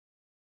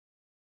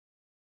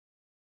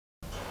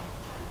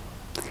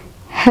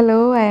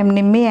Hello, I am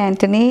Nimmy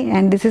Antony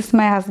and this is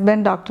my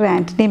husband Dr.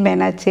 Antony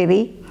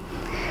Menacheri.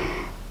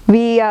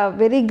 We are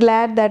very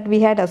glad that we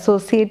had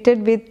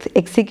associated with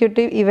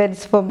executive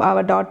events for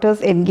our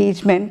daughter's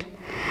engagement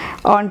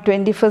on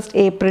 21st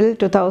April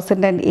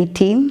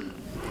 2018.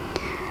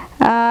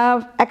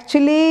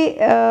 Actually,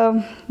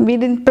 we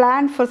didn't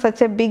plan for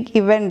such a big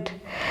event,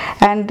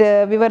 and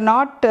we were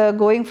not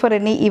going for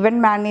any event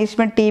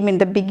management team in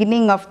the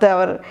beginning of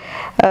our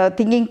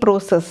thinking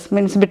process,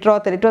 means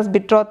betrothal. It was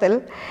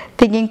betrothal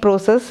thinking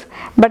process,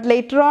 but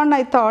later on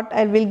I thought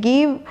I will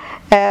give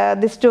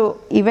this to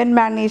event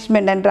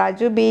management, and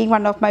Raju being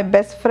one of my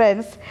best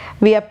friends,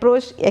 we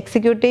approached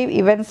executive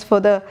events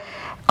for the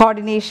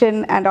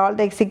coordination and all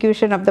the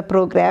execution of the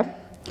program.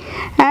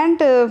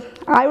 And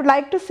I would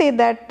like to say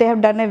that they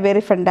have done a very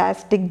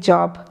fantastic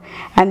job,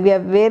 and we are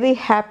very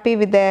happy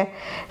with the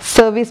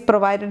service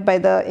provided by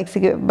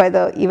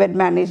the event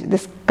manager,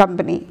 this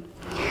company.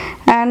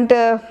 And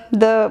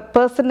the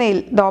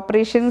personnel, the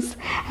operations,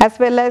 as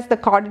well as the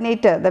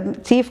coordinator,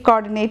 the chief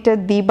coordinator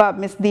Deepa,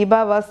 Miss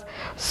Deepa, was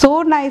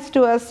so nice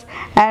to us,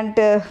 and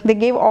they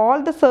gave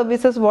all the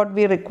services what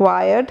we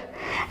required,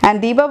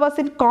 and Deepa was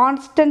in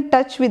constant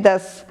touch with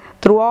us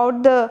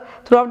throughout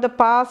the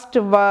past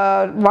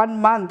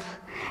 1 month,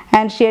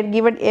 and she had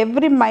given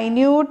every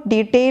minute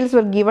details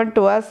were given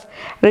to us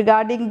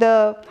regarding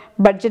the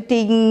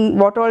budgeting,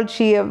 what all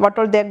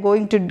they are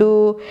going to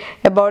do,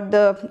 about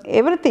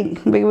everything.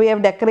 We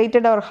have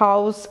decorated our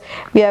house.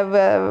 We have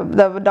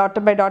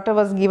my daughter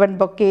was given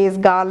bouquets,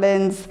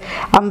 garlands,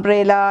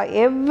 umbrella.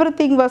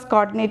 Everything was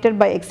coordinated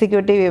by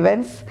executive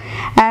events,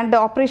 and the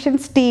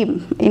operations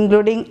team,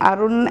 including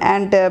Arun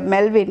and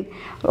Melvin,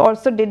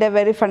 also did a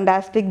very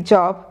fantastic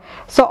job.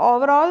 So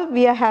overall,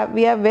 we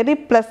are very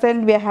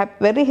pleasant. We are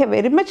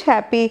very much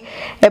happy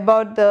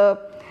about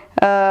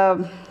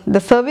the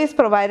service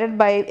provided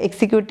by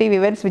executive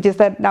events, which is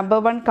the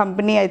 #1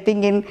 company I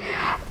think in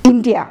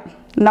India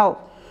now.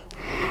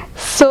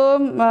 So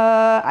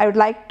I would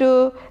like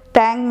to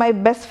thank my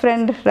best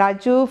friend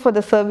Raju for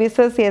the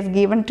services he has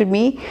given to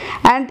me,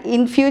 and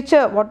in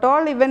future what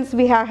all events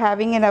we are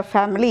having in our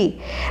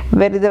family,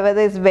 whether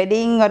it's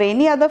wedding or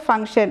any other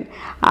function,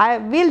 I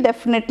will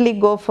definitely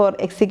go for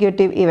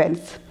executive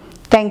events.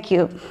 Thank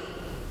you.